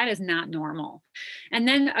 I'm like, that is not normal. And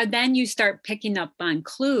then you start picking up on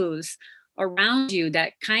clues around you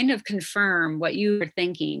that kind of confirm what you were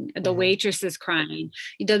thinking. The mhm. waitress is crying,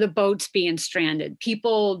 the boats being stranded,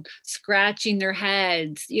 people scratching their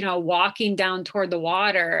heads, walking down toward the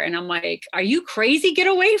water. And I'm like, are you crazy? Get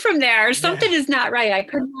away from there. Yeah, Something is not right. I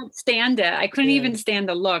could not stand it. I couldn't yeah. even stand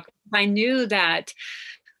the look. I knew that,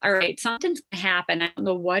 all right, something's gonna happen. I don't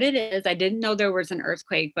know what it is. I didn't know there was an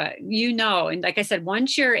earthquake, but and like I said,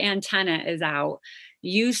 once your antenna is out,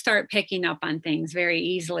 you start picking up on things very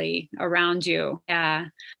easily around you. Yeah.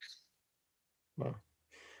 Well,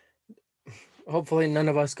 hopefully none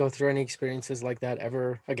of us go through any experiences like that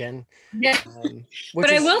ever again. Yeah. Which But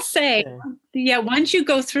I is, will say, yeah. yeah, once you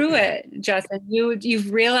go through it, Justin, you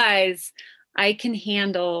realize I can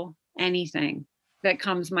handle anything that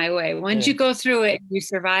comes my way. Once Yeah. you go through it, you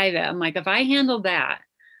survive it. I'm like, if I handle that,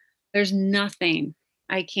 there's nothing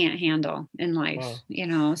I can't handle in life,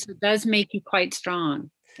 Wow. so it does make you quite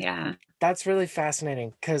strong. Yeah. That's really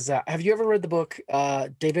fascinating, because have you ever read the book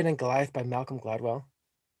David and Goliath by Malcolm Gladwell?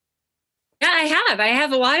 Yeah, I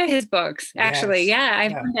have a lot of his books, actually. Yes. Yeah,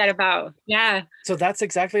 I've Yeah. heard that about. Yeah. So that's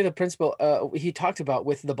exactly the principle he talked about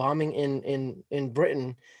with the bombing in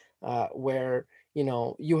Britain, where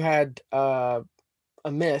you had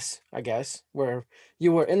a miss, I guess, where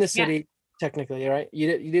you were in the Yeah. city technically, right? You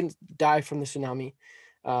didn't die from the tsunami,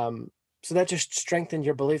 so that just strengthened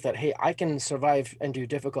your belief that, hey, I can survive and do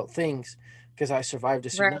difficult things because I survived a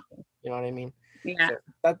Right. tsunami. You know what I mean? Yeah.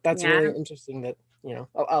 So that's Yeah. really interesting that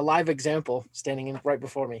a live example standing in right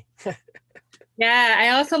before me. Yeah, I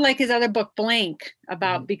also like his other book, Blink, Mhm.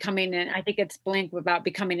 about I think it's Blink about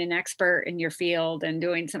becoming an expert in your field and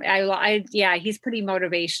doing something. Yeah, he's pretty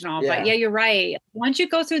motivational. But Yeah. yeah, you're right. Once you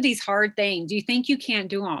go through these hard things, you think you can't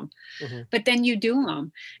do them, Hmm. but then you do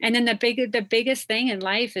them. And then the biggest thing in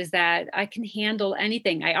life is that I can handle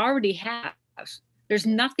anything. I already have. There's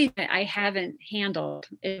nothing that I haven't handled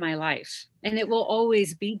in my life, and it will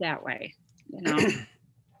always be that way. You know.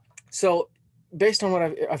 So, based on what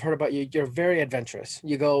I've heard about you, you're very adventurous.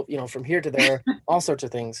 You go, from here to there, all sorts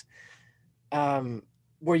of things. Um,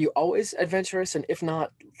 were you always adventurous? And if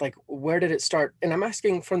not, like, where did it start? And I'm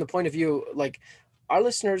asking from the point of view, like, our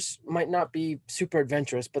listeners might not be super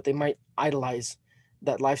adventurous, but they might idolize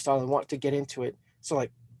that lifestyle and want to get into it. So,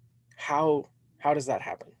 like, how does that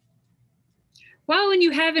happen? Well, when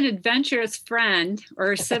you have an adventurous friend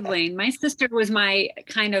or sibling, my sister was my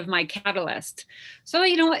catalyst. So,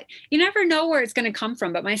 you never know where it's going to come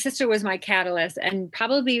from, but my sister was my catalyst. And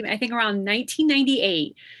probably, I think around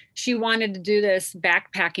 1998, she wanted to do this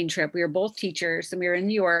backpacking trip. We were both teachers and we were in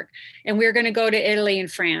New York and we were going to go to Italy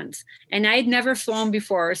and France. And I had never flown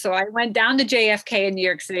before. So I went down to JFK in New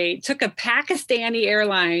York City, took a Pakistani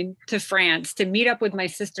airline to France to meet up with my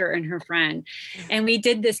sister and her friend. And we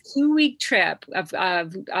did this 2-week trip of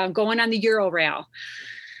going on the Euro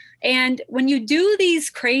and when you do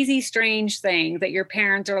these crazy, strange things that your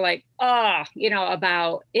parents are like, oh,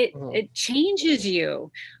 about it, Mhm. it changes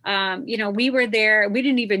you. We were there. We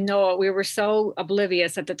didn't even know it. We were so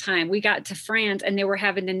oblivious at the time. We got to France and they were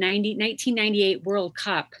having the 1998 World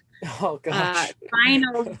Cup Oh gosh.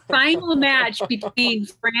 final match between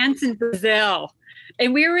France and Brazil.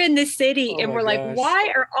 And we were in the city Oh and my we're like, gosh.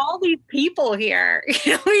 why are all these people here?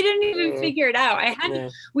 You know, we didn't even Uh, figure it out. yeah.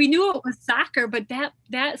 We knew it was soccer, but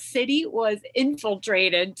that city was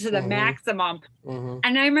infiltrated to the Mm-hmm. maximum. Mm-hmm.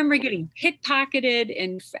 And I remember getting pickpocketed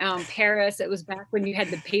in Paris. It was back when you had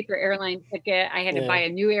the paper airline ticket. I had to buy Yeah. a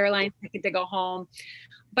new airline ticket to go home.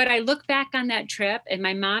 But I look back on that trip and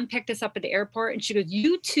my mom picked us up at the airport and she goes,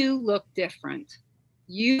 "You two look different.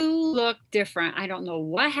 You look different. I don't know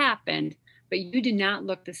what happened, but you do not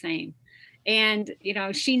look the same." And, you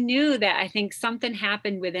know, she knew that I think something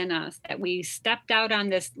happened within us, that we stepped out on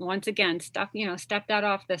this once again, stepped out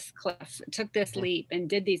off this cliff, took this Mhm. leap and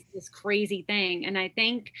did this crazy thing. And I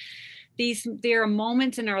think there are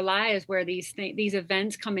moments in our lives where these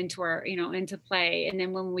events come into into play. And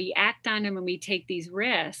then when we act on them and we take these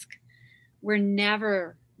risks, we're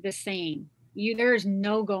never the same. There's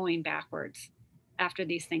no going backwards after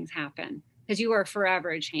these things happen because you are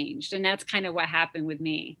forever changed. And that's kind of what happened with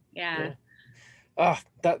me. Yeah. Yeah.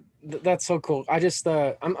 That's so cool.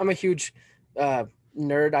 I'm a huge uh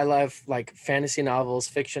nerd. I love like fantasy novels,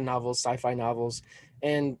 fiction novels, sci-fi novels,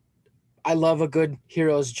 and I love a good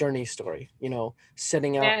hero's journey story,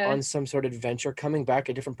 setting out Yeah. on some sort of adventure, coming back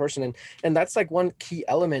a different person. And that's like one key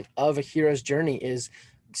element of a hero's journey is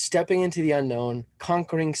stepping into the unknown,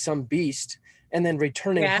 conquering some beast, and then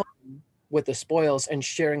returning Yeah. home with the spoils and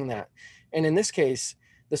sharing that. And in this case,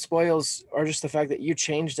 the spoils are just the fact that you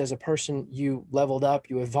changed as a person, you leveled up,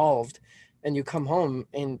 you evolved, and you come home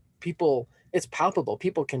and it's palpable.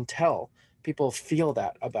 People can tell, people feel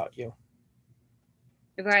that about you.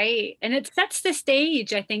 Right. And it sets the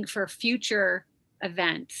stage, I think, for future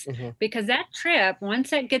events Hmm. because that trip,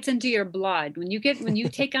 once that gets into your blood, when you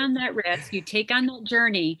take on that risk, you take on that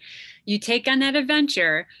journey, you take on that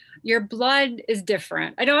adventure, your blood is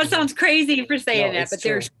different. I know it Hmm. sounds crazy for saying No, that, it's but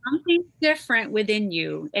true. there's something different within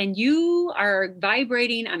you and you are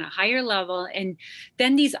vibrating on a higher level. And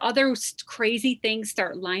then these other crazy things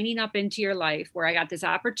start lining up into your life where I got this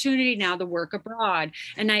opportunity now to work abroad.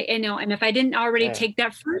 And if I didn't already Yeah. take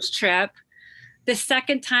that first trip, the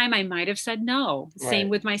second time I might have said no. Same Right.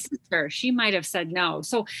 with my sister. She might have said no.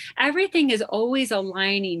 So everything is always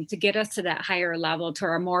aligning to get us to that higher level, to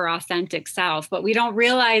our more authentic self, but we don't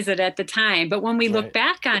realize it at the time. But when we look Right.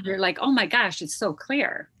 back on it, you're like, oh my gosh, it's so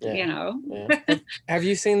clear, Yeah. you know? Yeah. Have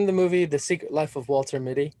you seen the movie The Secret Life of Walter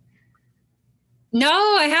Mitty? No,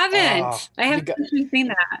 I Oh, haven't. I haven't actually seen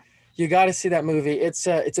that. you got to see that movie. It's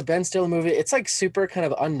a Ben Stiller movie. It's like super kind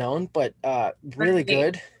of unknown, but really Right.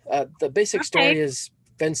 good. The basic story Okay. is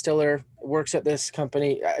Ben Stiller works at this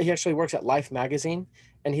company. He actually works at Life magazine,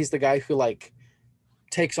 and he's the guy who like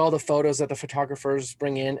takes all the photos that the photographers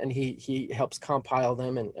bring in, and he helps compile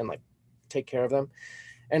them and like take care of them.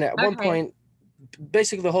 And at one Okay. point,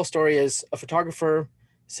 basically the whole story is a photographer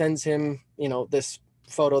sends him, this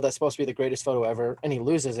photo that's supposed to be the greatest photo ever, and he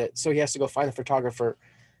loses it. So he has to go find the photographer,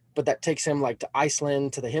 but that takes him like to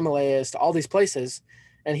Iceland, to the Himalayas, to all these places.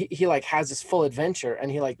 And he like has this full adventure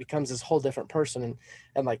and he like becomes this whole different person.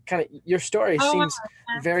 And like kind of your story Oh, wow. seems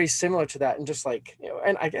very similar to that. And just like,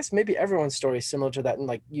 and I guess maybe everyone's story is similar to that. And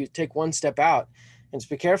like you take one step out and just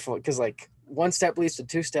be careful because like one step leads to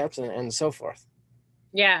two steps and so forth.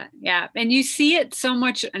 Yeah, yeah. And you see it so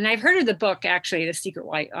much. And I've heard of the book, actually, The Secret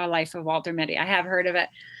Life of Walter Mitty. I have heard of it.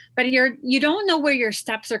 But you don't know where your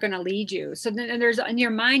steps are going to lead you. So then there's in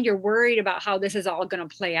your mind, you're worried about how this is all going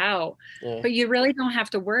to play out. Yeah. But you really don't have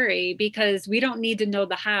to worry because we don't need to know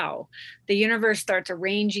the how. The universe starts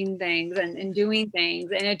arranging things and doing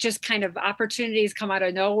things. And it just kind of opportunities come out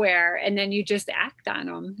of nowhere. And then you just act on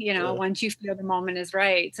them, Yeah. once you feel the moment is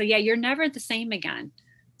right. So yeah, you're never the same again.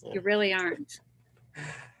 Yeah. You really aren't.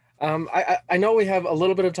 I know we have a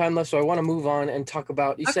little bit of time left, so I want to move on and talk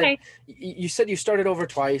about. Okay. You said you started over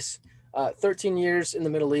twice, 13 years in the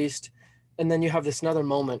Middle East, and then you have this another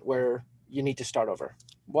moment where you need to start over.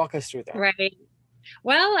 Walk us through that. Right.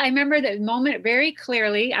 Well, I remember that moment very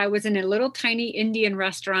clearly. I was in a little tiny Indian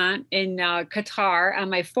restaurant in Qatar on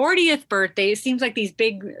my 40th birthday. It seems like these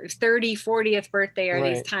big 30, 40th birthday are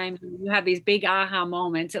these Right. times when you have these big aha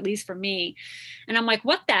moments, at least for me. And I'm like,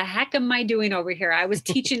 what the heck am I doing over here? I was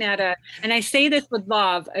teaching and I say this with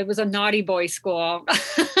love, it was a naughty boy school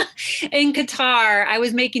in Qatar. I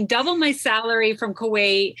was making double my salary from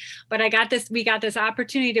Kuwait, but we got this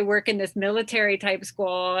opportunity to work in this military type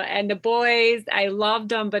school. And the boys, I loved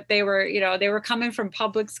them, but they were coming from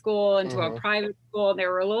public school into a Mm-hmm. private school. And they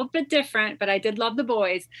were a little bit different, but I did love the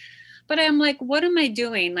boys. But I'm like, what am I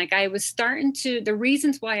doing? Like I was starting to, the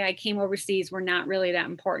reasons why I came overseas were not really that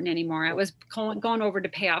important anymore. I was going over to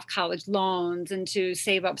pay off college loans and to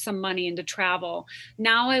save up some money and to travel.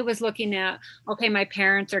 Now I was looking at, okay, my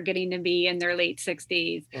parents are getting to be in their late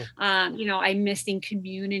 60s. You know, I'm missing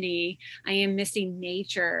community. I am missing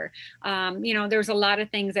nature. You know, there's a lot of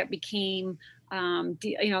things that became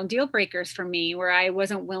you know, deal breakers for me where I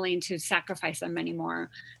wasn't willing to sacrifice them anymore.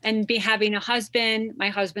 And be having a husband, my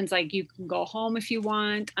husband's like, you can go home if you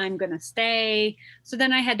want, I'm going to stay. So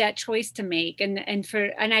then I had that choice to make, and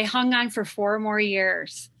I hung on for 4 more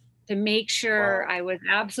years to make sure I was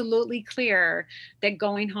absolutely clear that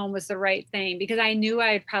going home was the right thing, because I knew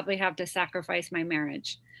I'd probably have to sacrifice my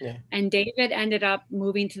marriage. Yeah. And David ended up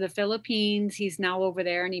moving to the Philippines. He's now over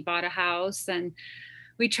there and he bought a house, and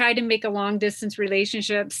we tried to make a long distance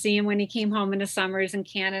relationship, see him when he came home in the summers in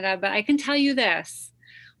Canada. But I can tell you this,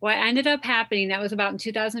 what ended up happening, that was about in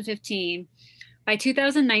 2015. By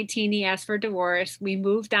 2019, he asked for a divorce. We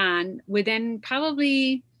moved on within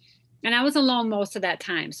probably, and I was alone most of that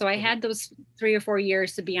time. So I had those 3 or 4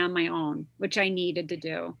 years to be on my own, which I needed to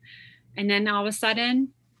do. And then all of a sudden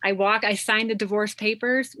I signed the divorce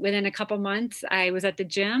papers. Within a couple months, I was at the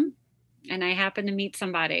gym and I happened to meet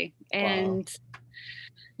somebody. And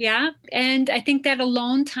yeah. And I think that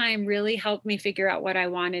alone time really helped me figure out what I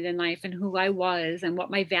wanted in life and who I was and what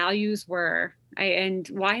my values were, and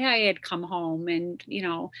why I had come home. And, you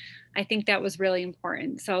know, I think that was really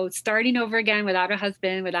important. So starting over again without a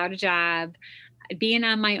husband, without a job, being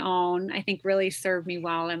on my own, I think really served me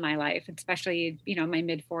well in my life, especially, you know, my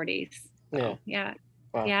mid 40s. So, yeah.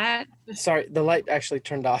 Wow. Yeah. Sorry, the light actually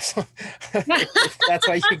turned off. That's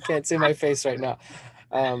why you can't see my face right now.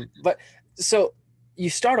 But so you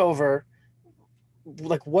start over,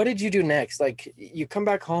 like, what did you do next? Like, you come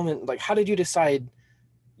back home and like, how did you decide,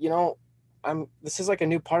 you know, this is like a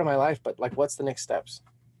new part of my life, but like, what's the next steps?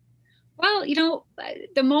 Well, you know,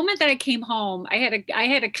 the moment that I came home, I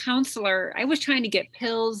had a counselor. I was trying to get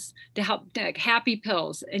pills to help, like happy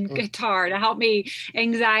pills and guitar to help me,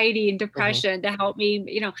 anxiety and depression to help me,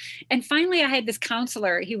 you know. And finally I had this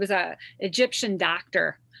counselor. He was a Egyptian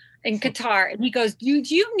doctor in Qatar. And he goes, do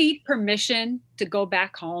you need permission to go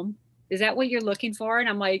back home? Is that what you're looking for? And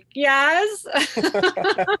I'm like, yes.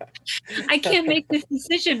 I can't make this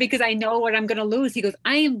decision because I know what I'm going to lose. He goes,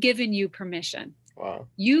 I am giving you permission. Wow.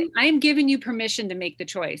 I am giving you permission to make the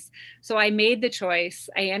choice. So I made the choice.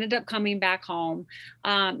 I ended up coming back home,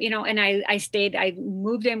 you know, and I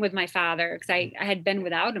moved in with my father because I had been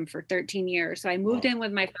without him for 13 years. So I moved in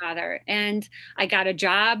with my father and I got a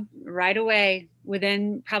job right away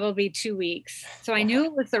within probably 2 weeks. So I knew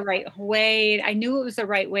it was the right way. I knew it was the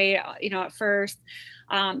right way, you know, at first.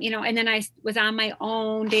 You know, and then I was on my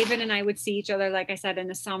own. David and I would see each other, like I said, in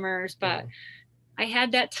the summers, but I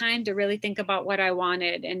had that time to really think about what I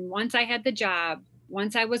wanted. And once I had the job,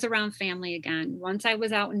 once I was around family again, once I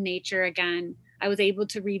was out in nature again, I was able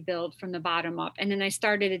to rebuild from the bottom up. And then I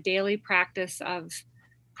started a daily practice of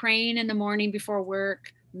praying in the morning before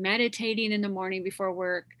work, meditating in the morning before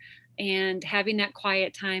work, and having that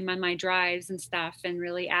quiet time on my drives and stuff, and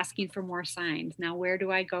really asking for more signs. Now, where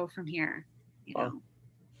do I go from here? You know?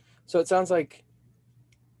 So it sounds like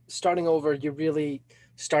starting over, you really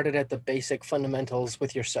started at the basic fundamentals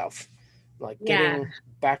with yourself, like getting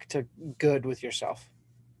back to good with yourself.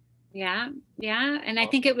 Yeah. And I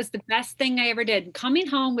think it was the best thing I ever did. Coming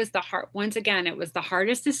home was once again, it was the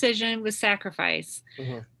hardest decision, was sacrifice,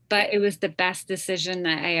 but it was the best decision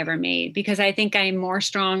that I ever made, because I think I'm more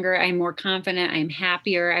stronger. I'm more confident. I'm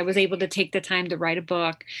happier. I was able to take the time to write a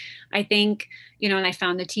book. I think, you know, and I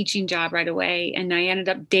found the teaching job right away, and I ended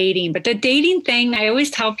up dating. But the dating thing, I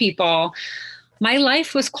always tell people, my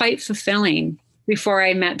life was quite fulfilling before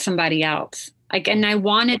I met somebody else. Like, and I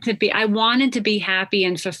wanted to be happy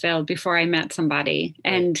and fulfilled before I met somebody.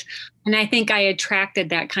 And I think I attracted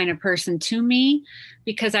that kind of person to me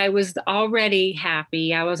because I was already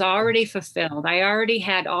happy. I was already fulfilled. I already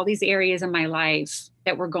had all these areas in my life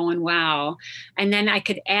that were going well. And then I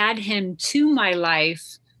could add him to my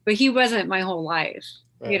life, but he wasn't my whole life.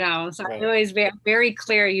 You know, so I'm always very, very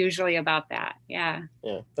clear usually about that. Yeah.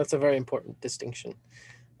 That's a very important distinction.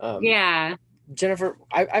 Jennifer,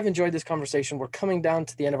 I've enjoyed this conversation. We're coming down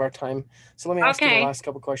to the end of our time. So let me ask you the last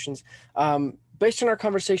couple questions. Based on our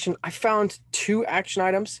conversation, I found 2 action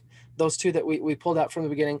items, those 2 that we pulled out from the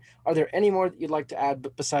beginning. Are there any more that you'd like to add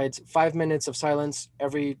besides 5 minutes of silence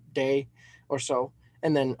every day or so,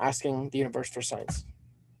 and then asking the universe for signs?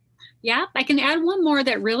 Yeah, I can add one more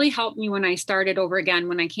that really helped me when I started over again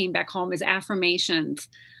when I came back home is affirmations.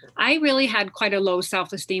 I really had quite a low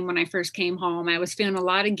self-esteem when I first came home. I was feeling a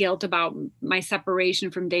lot of guilt about my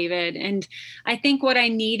separation from David. And I think what I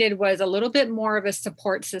needed was a little bit more of a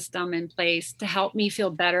support system in place to help me feel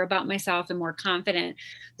better about myself and more confident.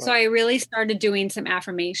 So Right. I really started doing some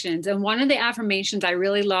affirmations. And one of the affirmations I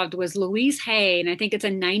really loved was Louise Hay. And I think it's a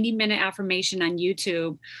 90-minute affirmation on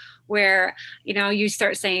YouTube where you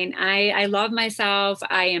start saying, I love myself,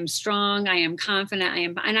 I am strong, I am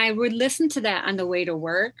confident, and I would listen to that on the way to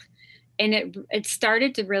work. And it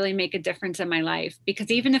started to really make a difference in my life, because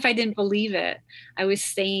even if I didn't believe it, I was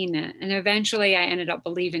saying it. And eventually I ended up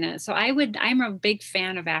believing it. So I'm a big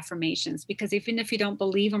fan of affirmations, because even if you don't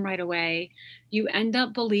believe them right away, you end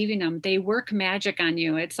up believing them. They work magic on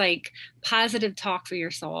you. It's like positive talk for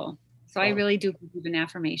your soul. So I Wow. really do believe in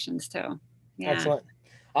affirmations too. Yeah. Excellent.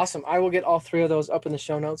 Awesome. I will get all three of those up in the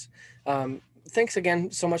show notes. Thanks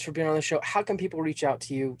again so much for being on the show. How can people reach out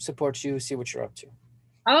to you, support you, see what you're up to?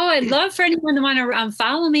 Oh, I'd love for anyone to want to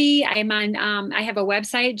follow me. I'm on, I have a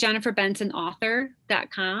website,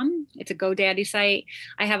 jenniferbensonauthor.com. It's a GoDaddy site.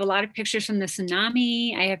 I have a lot of pictures from the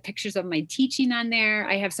tsunami. I have pictures of my teaching on there.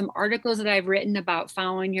 I have some articles that I've written about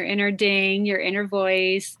following your inner ding, your inner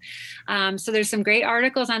voice. So there's some great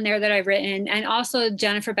articles on there that I've written, and also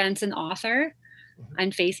Jennifer Benson Author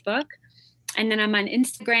on Facebook. And then I'm on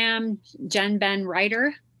Instagram, Jen Ben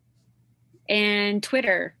Writer, and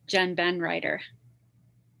Twitter, Jen Ben Writer.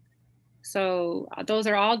 So those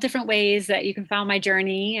are all different ways that you can follow my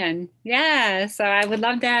journey. And yeah, so I would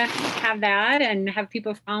love to have that and have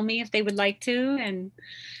people follow me if they would like to. And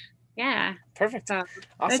yeah. Perfect. So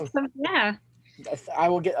awesome. Yeah. I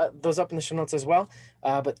will get those up in the show notes as well.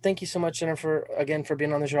 But thank you so much, Jennifer, again, for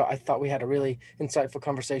being on the show. I thought we had a really insightful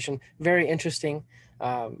conversation. Very interesting.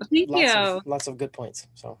 Thank you. Lots of good points.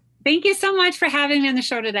 So thank you so much for having me on the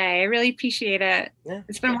show today. I really appreciate it. Yeah,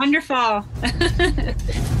 it's been wonderful.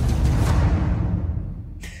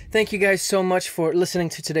 Thank you guys so much for listening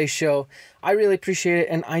to today's show. I really appreciate it.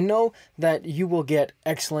 And I know that you will get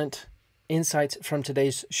excellent insights from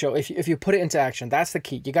today's show if you put it into action. That's the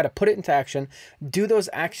key. You got to put it into action, do those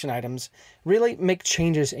action items, really make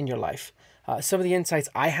changes in your life. Some of the insights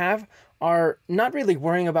I have are not really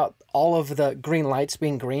worrying about all of the green lights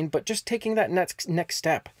being green, but just taking that next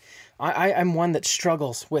step. I'm one that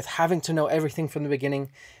struggles with having to know everything from the beginning,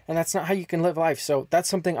 and that's not how you can live life. So that's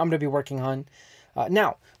something I'm going to be working on.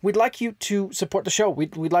 Now, we'd like you to support the show.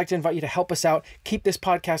 We'd like to invite you to help us out, keep this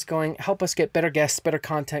podcast going, help us get better guests, better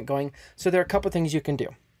content going. So there are a couple of things you can do.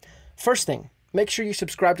 First thing, make sure you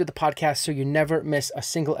subscribe to the podcast so you never miss a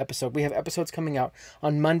single episode. We have episodes coming out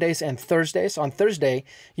on Mondays and Thursdays. On Thursday,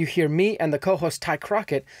 you hear me and the co-host Ty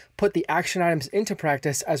Crockett put the action items into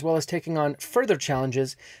practice, as well as taking on further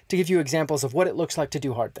challenges to give you examples of what it looks like to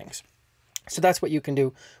do hard things. So that's what you can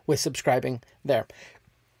do with subscribing there.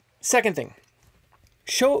 Second thing,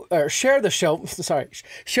 share the show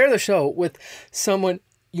with someone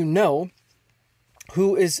you know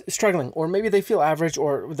who is struggling, or maybe they feel average,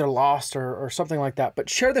 or they're lost, or something like that. But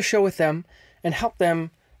share the show with them and help them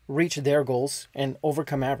reach their goals and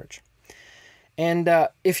overcome average. And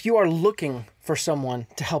if you are looking for someone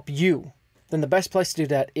to help you, then the best place to do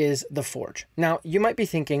that is The Forge. Now, you might be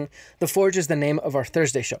thinking The Forge is the name of our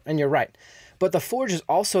Thursday show, and you're right. But The Forge is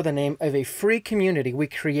also the name of a free community we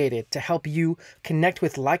created to help you connect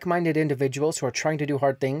with like-minded individuals who are trying to do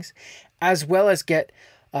hard things, as well as get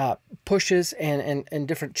pushes and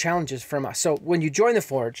different challenges from us. So when you join The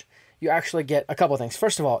Forge, you actually get a couple things.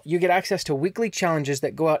 First of all, you get access to weekly challenges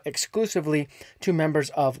that go out exclusively to members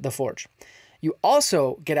of The Forge. You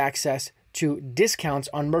also get access to discounts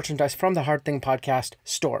on merchandise from the Hard Thing Podcast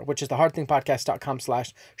store, which is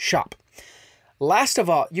thehardthingpodcast.com/shop. Last of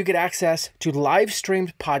all, you get access to live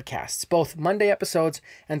streamed podcasts, both Monday episodes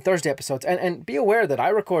and Thursday episodes. And be aware that I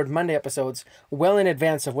record Monday episodes well in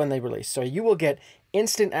advance of when they release. So you will get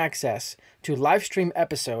instant access to live stream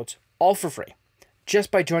episodes all for free just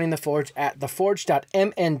by joining The Forge at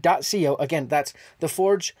theforge.mn.co. Again, that's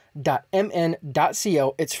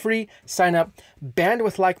theforge.mn.co. It's free. Sign up. Band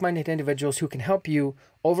with like-minded individuals who can help you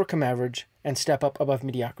overcome average and step up above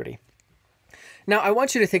mediocrity. Now, I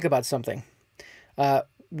want you to think about something.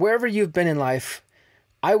 Wherever you've been in life,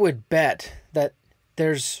 I would bet that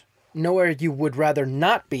there's nowhere you would rather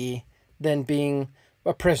not be than being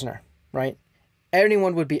a prisoner, right?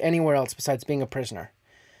 Anyone would be anywhere else besides being a prisoner.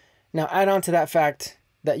 Now, add on to that fact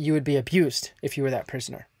that you would be abused if you were that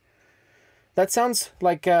prisoner. That sounds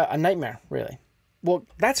like a nightmare, really. Well,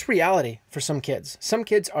 that's reality for some kids. Some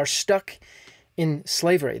kids are stuck in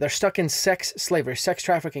slavery. They're stuck in sex slavery, sex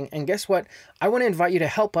trafficking. And guess what? I want to invite you to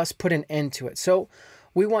help us put an end to it. So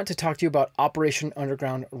we want to talk to you about Operation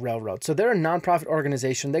Underground Railroad. So they're a nonprofit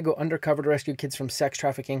organization. They go undercover to rescue kids from sex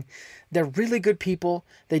trafficking. They're really good people.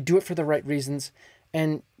 They do it for the right reasons.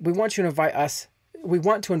 And we want you to invite us. We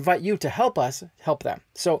want to invite you to help us help them.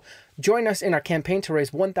 So join us in our campaign to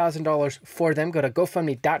raise $1,000 for them. Go to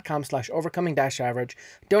gofundme.com/overcoming-average.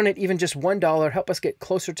 Donate even just $1. Help us get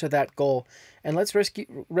closer to that goal. And let's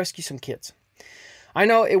rescue some kids. I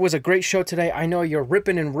know it was a great show today. I know you're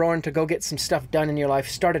ripping and roaring to go get some stuff done in your life.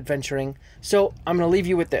 Start adventuring. So I'm going to leave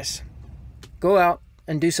you with this. Go out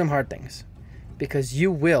and do some hard things, because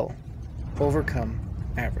you will overcome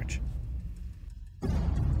average.